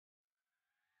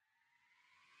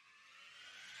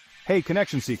Hey,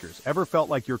 connection seekers, ever felt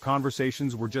like your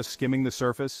conversations were just skimming the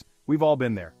surface? We've all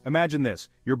been there. Imagine this,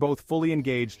 you're both fully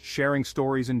engaged, sharing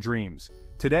stories and dreams.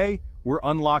 Today, we're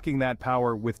unlocking that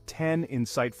power with 10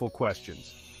 insightful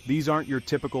questions. These aren't your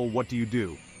typical "what do you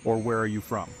do?" or "where are you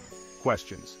from?"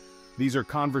 questions. These are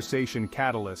conversation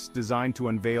catalysts designed to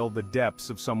unveil the depths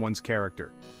of someone's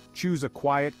character. Choose a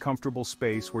quiet, comfortable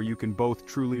space where you can both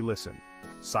truly listen.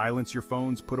 Silence your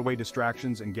phones, put away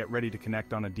distractions, and get ready to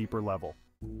connect on a deeper level.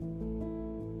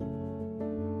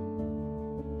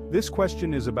 This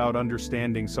question is about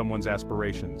understanding someone's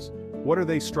aspirations. What are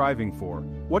they striving for?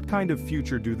 What kind of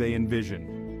future do they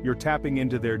envision? You're tapping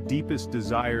into their deepest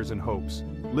desires and hopes.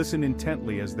 Listen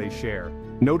intently as they share.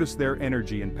 Notice their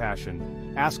energy and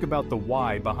passion. Ask about the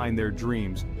why behind their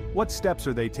dreams. What steps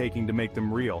are they taking to make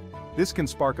them real? This can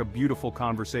spark a beautiful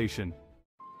conversation.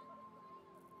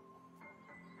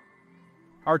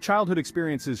 Our childhood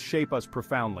experiences shape us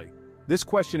profoundly. This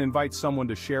question invites someone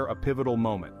to share a pivotal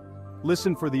moment.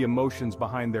 Listen for the emotions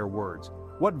behind their words.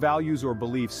 What values or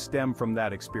beliefs stem from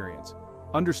that experience?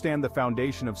 Understand the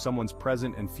foundation of someone's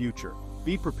present and future.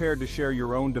 Be prepared to share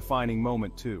your own defining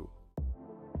moment too.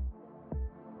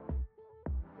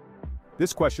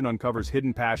 This question uncovers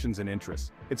hidden passions and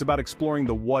interests. It's about exploring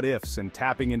the what-ifs and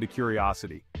tapping into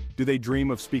curiosity. Do they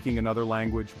dream of speaking another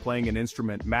language, playing an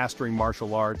instrument, mastering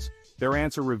martial arts? Their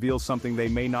answer reveals something they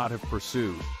may not have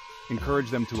pursued. Encourage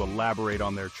them to elaborate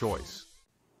on their choice.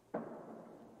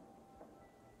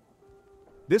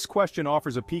 This question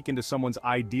offers a peek into someone's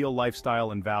ideal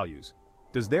lifestyle and values.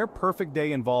 Does their perfect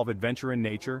day involve adventure in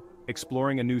nature,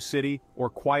 exploring a new city, or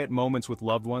quiet moments with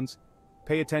loved ones?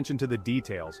 Pay attention to the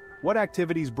details. What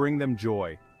activities bring them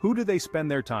joy? Who do they spend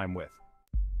their time with?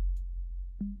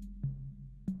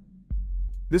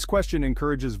 This question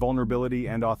encourages vulnerability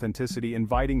and authenticity,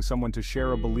 inviting someone to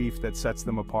share a belief that sets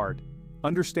them apart.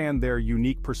 Understand their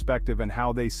unique perspective and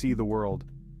how they see the world.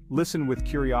 Listen with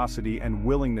curiosity and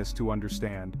willingness to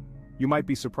understand. You might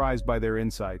be surprised by their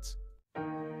insights.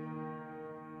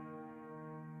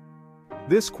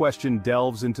 This question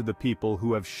delves into the people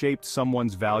who have shaped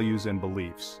someone's values and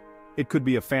beliefs. It could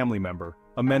be a family member,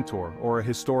 a mentor, or a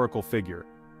historical figure.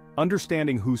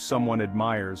 Understanding who someone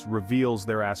admires reveals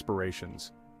their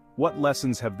aspirations. What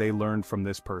lessons have they learned from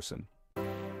this person?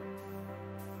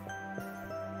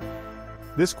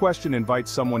 This question invites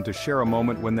someone to share a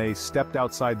moment when they stepped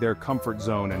outside their comfort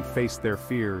zone and faced their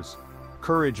fears.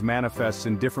 Courage manifests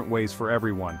in different ways for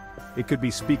everyone. It could be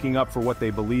speaking up for what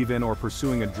they believe in or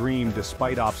pursuing a dream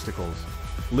despite obstacles.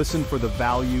 Listen for the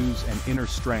values and inner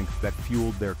strength that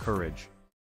fueled their courage.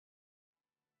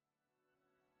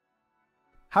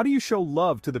 How do you show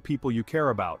love to the people you care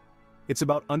about? It's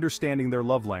about understanding their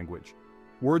love language.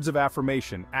 Words of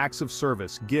affirmation, acts of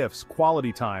service, gifts,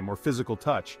 quality time, or physical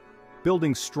touch.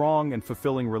 Building strong and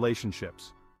fulfilling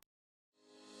relationships.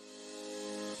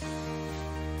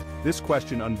 This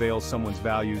question unveils someone's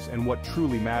values and what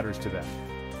truly matters to them.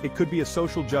 It could be a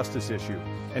social justice issue,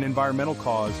 an environmental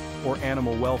cause, or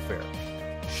animal welfare.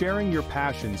 Sharing your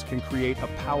passions can create a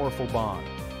powerful bond.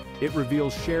 It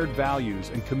reveals shared values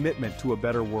and commitment to a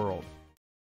better world.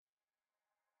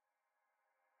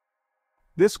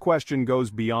 This question goes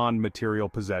beyond material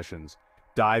possessions,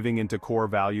 diving into core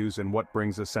values and what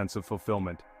brings a sense of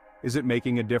fulfillment. Is it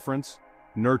making a difference?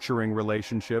 Nurturing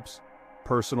relationships?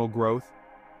 Personal growth?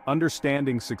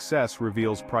 Understanding success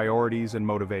reveals priorities and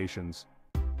motivations.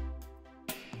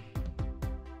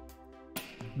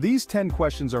 These 10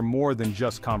 questions are more than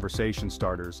just conversation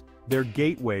starters. They're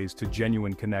gateways to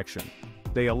genuine connection.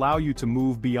 They allow you to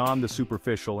move beyond the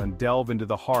superficial and delve into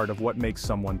the heart of what makes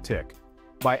someone tick.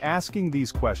 By asking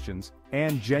these questions,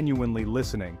 and genuinely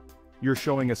listening, you're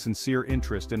showing a sincere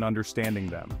interest in understanding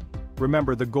them.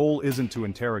 Remember, the goal isn't to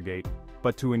interrogate,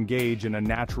 but to engage in a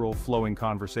natural, flowing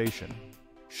conversation.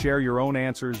 Share your own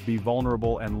answers, be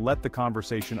vulnerable, and let the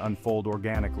conversation unfold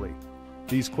organically.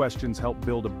 These questions help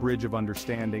build a bridge of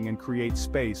understanding and create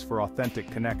space for authentic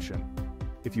connection.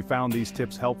 If you found these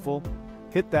tips helpful,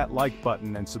 hit that like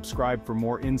button and subscribe for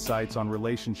more insights on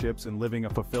relationships and living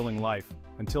a fulfilling life.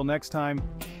 Until next time,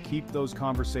 keep those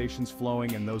conversations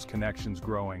flowing and those connections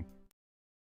growing.